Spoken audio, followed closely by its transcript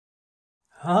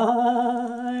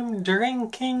I'm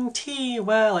drinking tea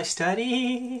while I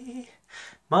study.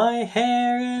 My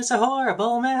hair is a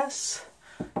horrible mess.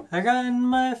 I run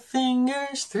my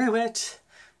fingers through it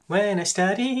when I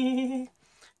study,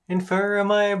 and for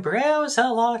my brows a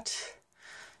lot.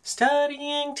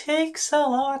 Studying takes a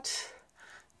lot,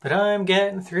 but I'm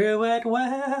getting through it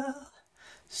well.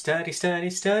 Study, study,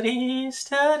 study,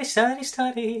 study, study,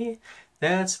 study.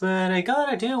 That's what I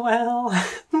gotta do well.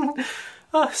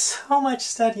 Oh, so much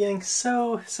studying,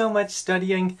 so much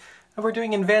studying. We're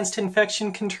doing advanced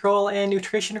infection control and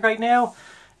nutrition right now,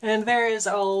 and there is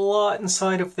a lot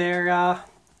inside of there.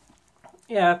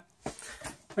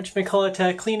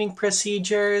 Cleaning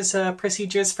procedures,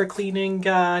 procedures for cleaning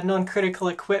non-critical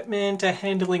equipment,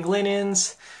 handling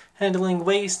linens, handling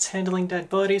wastes, handling dead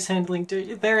bodies,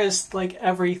 there is like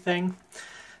everything.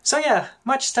 So yeah,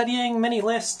 much studying, many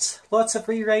lists, lots of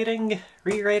rewriting.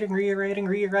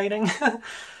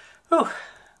 Ooh,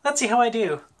 let's see how I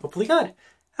do. Hopefully good.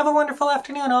 Have a wonderful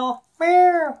afternoon all.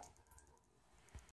 Meow.